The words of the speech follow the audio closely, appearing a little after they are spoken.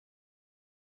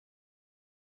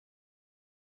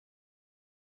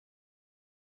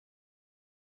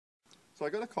So I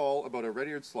got a call about a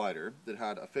red-eared slider that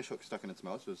had a fish hook stuck in its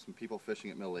mouth. So there's some people fishing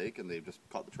at Mill Lake and they just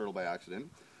caught the turtle by accident.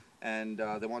 And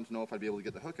they wanted to know if I'd be able to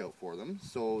get the hook out for them.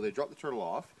 So they dropped the turtle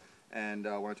off. And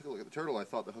when I took a look at the turtle, I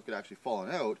thought the hook had actually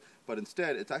fallen out. But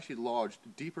instead, it's actually lodged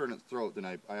deeper in its throat than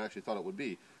I actually thought it would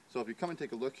be. So if you come and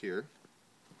take a look here,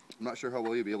 I'm not sure how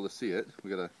well you'll be able to see it.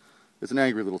 It's an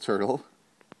angry little turtle.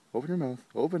 Open your mouth.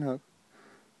 Open up.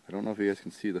 I don't know if you guys can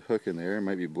see the hook in there. It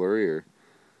might be blurry or...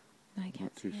 No, I can't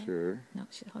not too see sure. It. No,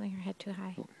 she's holding her head too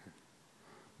high. Okay.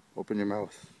 Open your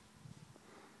mouth.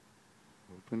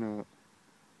 Open up.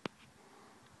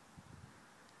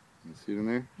 You see it in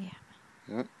there? Yeah.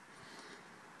 Yeah.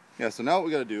 Yeah, so now what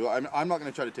we got to do, I'm not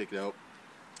going to try to take it out.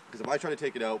 Because if I try to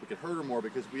take it out, we could hurt her more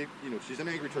because she's an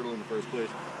angry turtle in the first place.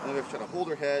 And then we have to try to hold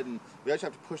her head, and we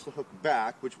actually have to push the hook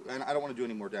back, and I don't want to do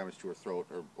any more damage to her throat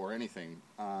or anything.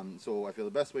 So I feel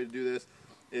the best way to do this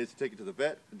is to take it to the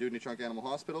vet, Dewdney Trunk Animal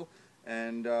Hospital,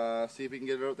 and see if we can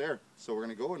get it out there. So we're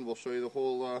going to go and we'll show you the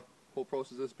whole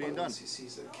process that's being done.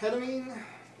 cc's of ketamine.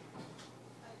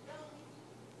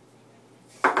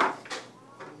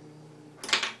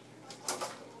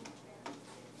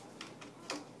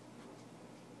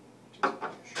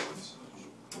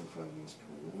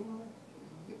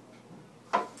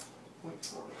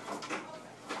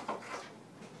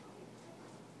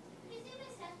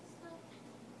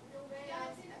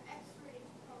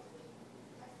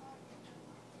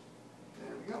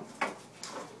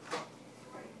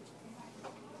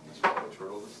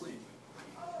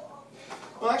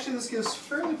 Well, actually, this gives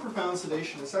fairly profound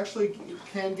sedation. This actually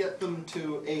can get them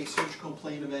to a surgical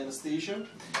plane of anesthesia.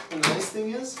 And the nice thing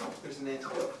is, there's an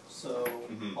antidote. So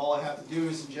all I have to do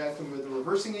is inject them with a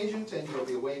reversing agent, and you'll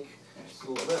be awake in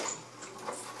a little bit. So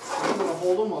I'm going to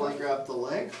hold them while I grab the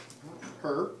leg.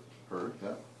 Her,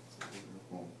 yeah.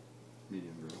 Well,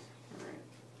 medium girl. All right.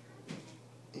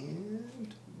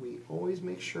 And we always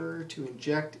make sure to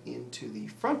inject into the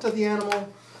front of the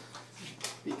animal,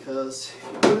 because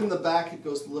if you put it in the back, it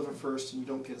goes to the liver first, and you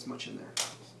don't get as much in there.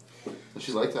 Does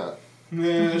she like that?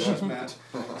 Yeah, she's mad.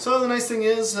 So the nice thing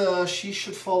is, she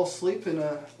should fall asleep in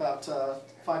about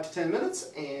 5 to 10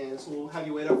 minutes, and so we'll have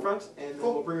you wait up front, and then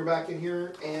we'll bring her back in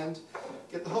here and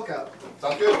get the hook out.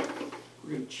 Sounds good.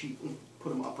 We're going to cheat and put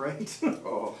them upright.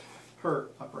 Oh. Her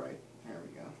upright. There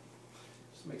we go.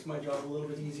 Just makes my job a little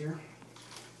bit easier.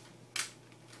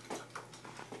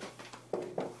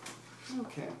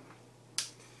 Okay.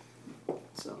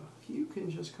 So if you can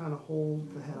just kind of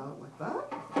hold the head out like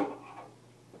that.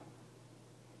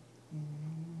 And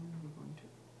we're going to...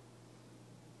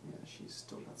 Yeah, she's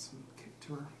still got some kick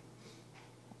to her.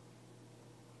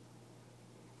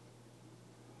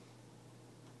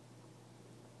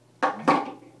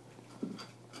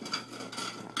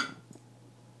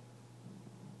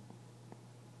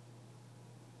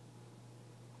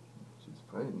 She's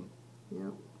fighting.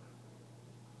 Yep.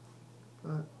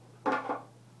 But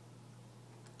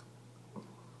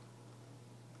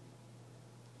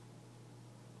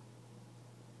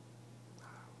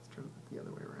let's turn it the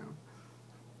other way around.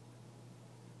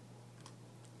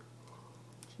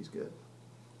 She's good.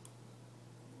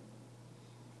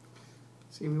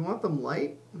 See, we want them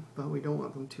light, but we don't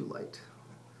want them too light.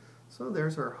 So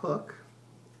there's our hook.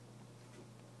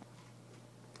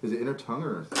 Is it in her tongue or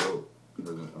in her throat?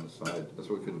 Or on the side? That's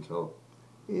what we couldn't tell.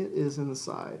 It is in the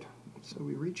side. So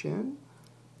we reach in,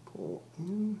 pull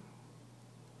in,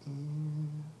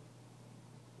 and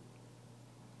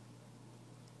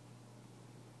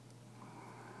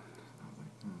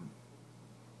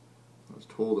I was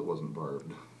told it wasn't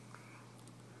barbed.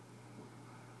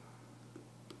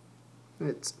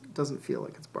 it doesn't feel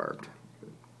like it's barbed.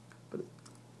 Okay. But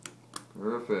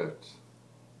Perfect.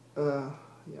 yeah.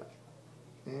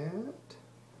 And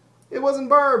it wasn't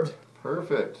barbed.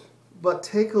 Perfect. But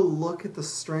take a look at the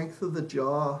strength of the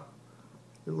jaw.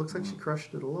 It looks like she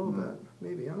crushed it a little bit.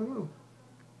 Maybe, I don't know.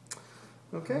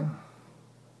 Okay.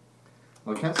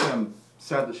 Well, I can't say I'm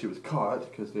sad that she was caught,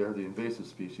 because they are the invasive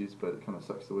species, but it kind of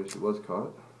sucks the way she was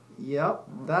caught. Yep,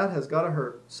 that has got to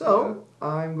hurt. So,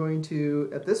 I'm going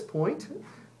to, at this point,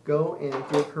 go and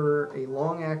give her a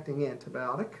long-acting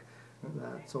antibiotic.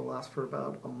 That will last for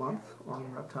about a month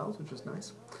on reptiles, which is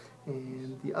nice.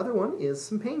 And the other one is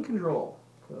some pain control,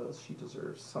 because she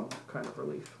deserves some kind of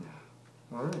relief.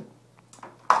 All right.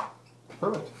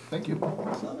 Perfect. Thank you.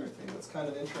 Another thing that's kind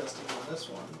of interesting on this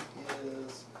one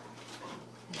is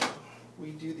we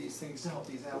do these things to help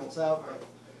these animals out, but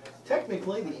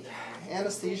technically the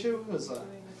anesthesia was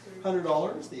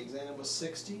 $100, the exam was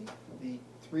 $60, the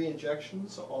 3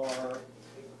 injections are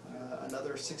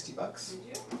another $60.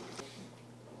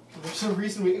 There's a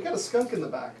reason we got a skunk in the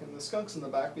back, and the skunk's in the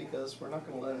back because we're not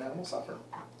going to let an animal suffer.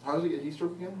 How did he get heat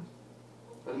stroke again?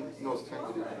 I didn't know it's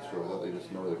technically heat stroke. I thought they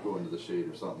just know to go into the shade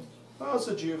or something. Oh, it's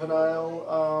a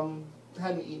juvenile.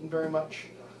 Hadn't eaten very much,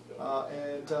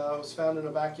 and was found in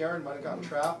a backyard. Might have gotten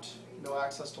trapped. No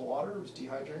access to water. It was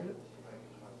dehydrated.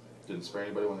 Didn't spray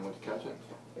anybody when they went to catch it?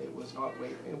 It was not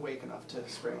awake enough to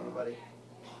spray anybody.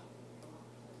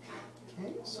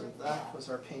 Okay, so that was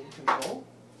our pain control.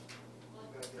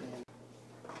 And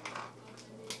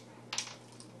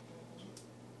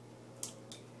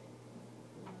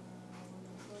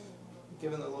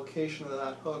given the location of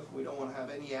that hook, we don't want to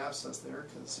have any abscess there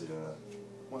because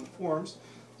when it forms,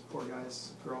 this poor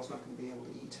girl's not going to be able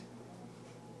to eat.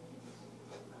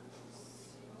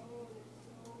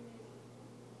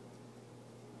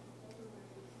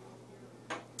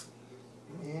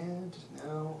 And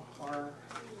now our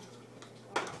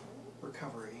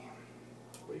recovery.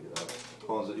 Wake it up.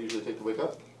 How long does it usually take to wake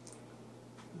up?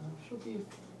 She'll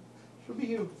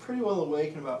be pretty well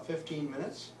awake in about 15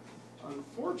 minutes.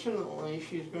 Unfortunately,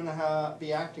 she's going to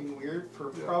be acting weird for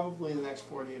probably the next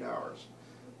 48 hours.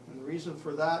 And the reason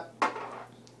for that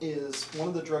is one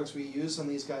of the drugs we use on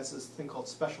these guys is a thing called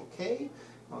Special K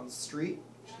on the street,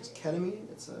 which is ketamine.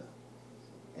 It's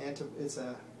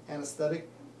a anesthetic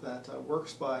that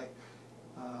works by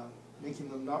making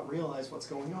them not realize what's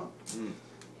going on.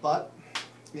 But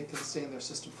it can stay in their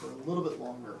system for a little bit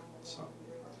longer. So,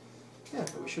 yeah,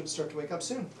 but we should start to wake up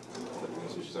soon.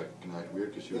 So she's like, can act weird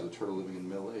because she was a turtle living in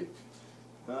Mill Lake.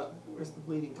 Where's the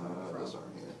bleeding coming from? This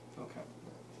arm here. Okay.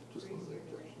 Just one of the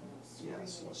injections. Yeah,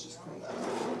 so let's just clean that up.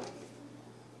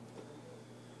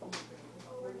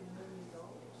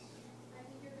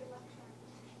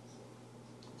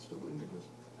 Still bleeding, I guess.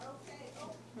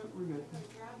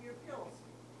 Yeah, we're good.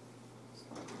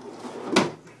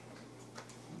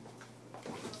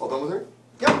 All done with her?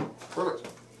 Yep. Perfect.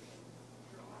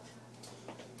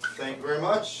 Thank you very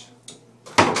much.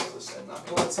 As I said, not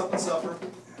gonna let something suffer.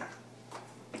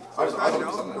 I don't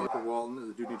know. Dr. Walton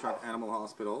at the Dewdney Trunk Animal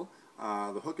Hospital.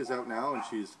 The hook is out now, and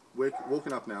she's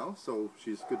woken up now, so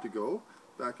she's good to go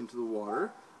back into the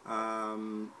water. So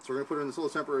we're going to put her in this little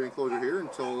temporary enclosure here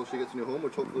until she gets a new home,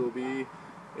 which hopefully will be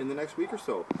in the next week or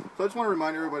so. So I just want to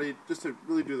remind everybody just to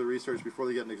really do the research before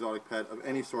they get an exotic pet of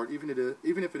any sort, even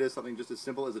if it is something just as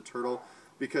simple as a turtle,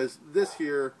 because this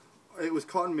here, it was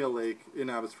caught in Mill Lake in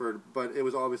Abbotsford, but it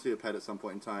was obviously a pet at some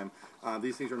point in time.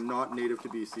 These things are not native to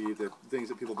BC. They're things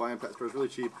that people buy in pet stores really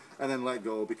cheap and then let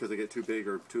go because they get too big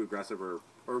or too aggressive or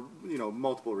you know,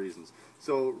 multiple reasons.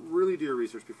 So really do your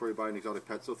research before you buy an exotic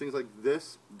pet. So things like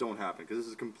this don't happen because this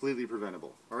is completely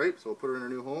preventable. Alright, so we'll put her in her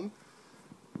new home.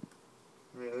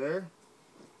 Right there.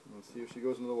 Let's see if she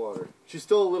goes into the water. She's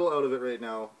still a little out of it right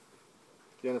now.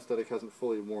 The anesthetic hasn't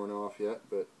fully worn off yet,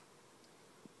 but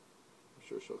I'm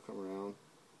sure she'll come around.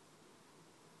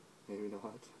 Maybe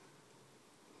not.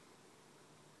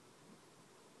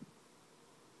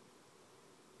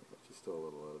 She's still a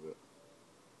little out of it.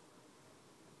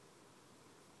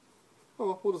 Oh,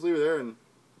 well, we'll just leave her there and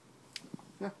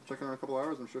yeah, check in her in a couple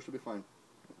hours. I'm sure she'll be fine.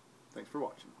 Thanks for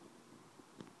watching.